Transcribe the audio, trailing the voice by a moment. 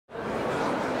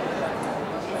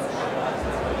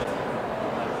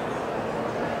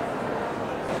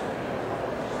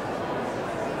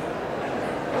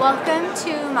Welcome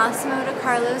to Massimo De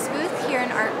Carlo's booth here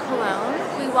in Art Cologne.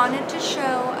 We wanted to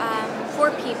show four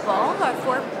people, a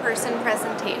four-person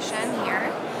presentation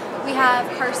here. We have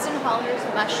Karsten Haller's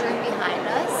mushroom behind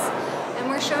us, and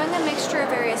we're showing a mixture of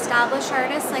very established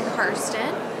artists like Karsten,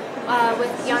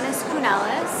 with Jonas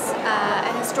Kunelis,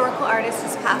 a historical artist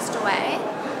who's passed away,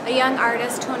 a young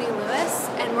artist, Tony Lewis,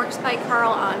 and works by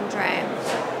Carl Andre.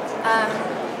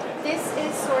 This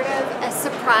is sort of a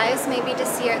surprise maybe to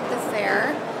see at the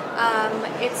fair.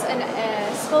 It's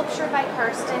a sculpture by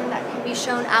Karsten that can be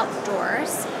shown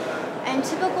outdoors. And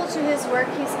typical to his work,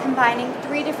 he's combining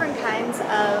three different kinds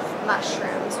of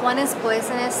mushrooms. One is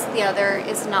poisonous, the other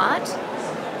is not.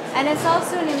 And it's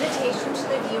also an invitation to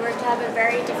the viewer to have a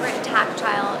very different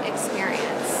tactile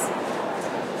experience.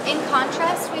 In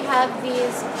contrast, we have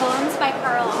these poems by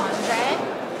Carl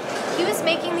Andre. He was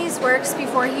making these works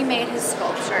before he made his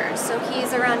sculptures, so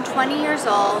he's around 20 years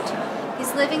old.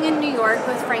 He's living in New York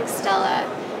with Frank Stella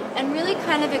and really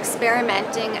kind of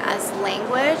experimenting as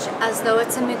language, as though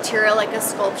it's a material like a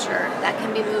sculpture that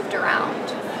can be moved around.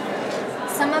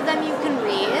 Some of them you can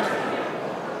read.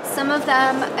 Some of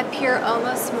them appear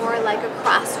almost more like a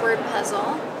crossword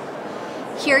puzzle.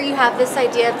 Here you have this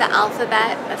idea of the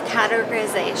alphabet, of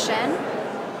categorization.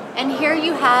 And here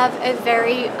you have a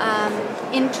very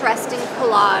interesting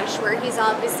collage where he's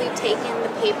obviously taken the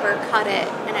paper, cut it,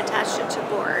 and attached it to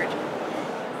board.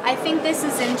 I think this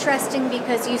is interesting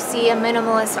because you see a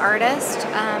minimalist artist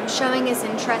showing his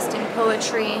interest in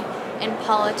poetry, in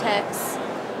politics,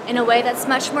 in a way that's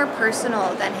much more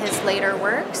personal than his later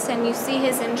works, and you see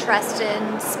his interest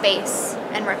in space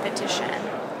and repetition.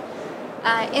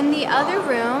 In the other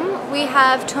room, we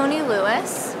have Tony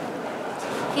Lewis.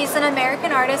 He's an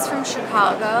American artist from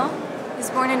Chicago. He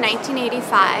was born in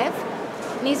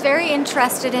 1985, and he's very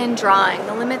interested in drawing,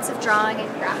 the limits of drawing and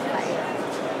graphite.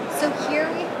 So here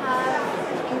we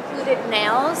have included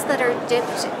nails that are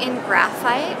dipped in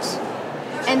graphite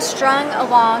and strung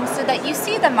along so that you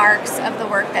see the marks of the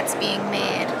work that's being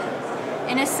made.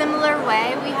 In a similar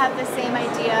way, we have the same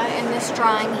idea in this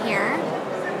drawing here,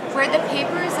 where the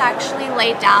paper is actually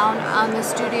laid down on the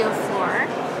studio floor.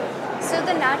 So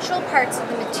the natural parts of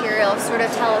the material sort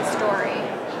of tell a story.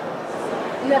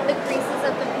 You have the creases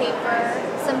of the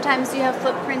paper, sometimes you have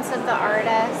footprints of the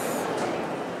artist,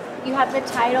 you have the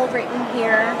title written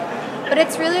here, but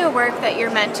it's really a work that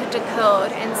you're meant to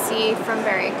decode and see from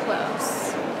very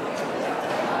close.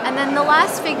 And then the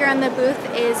last figure on the booth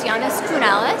is Jonas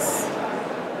Kunelis.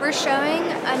 We're showing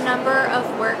a number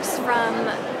of works from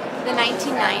the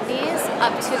 1990s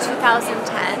up to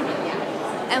 2010.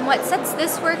 And what sets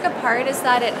this work apart is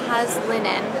that it has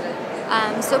linen.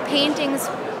 So paintings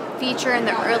feature in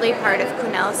the early part of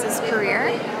Kunelis'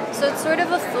 career. So it's sort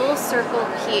of a full circle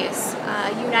piece,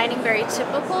 uniting very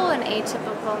typical and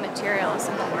atypical materials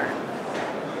in the work.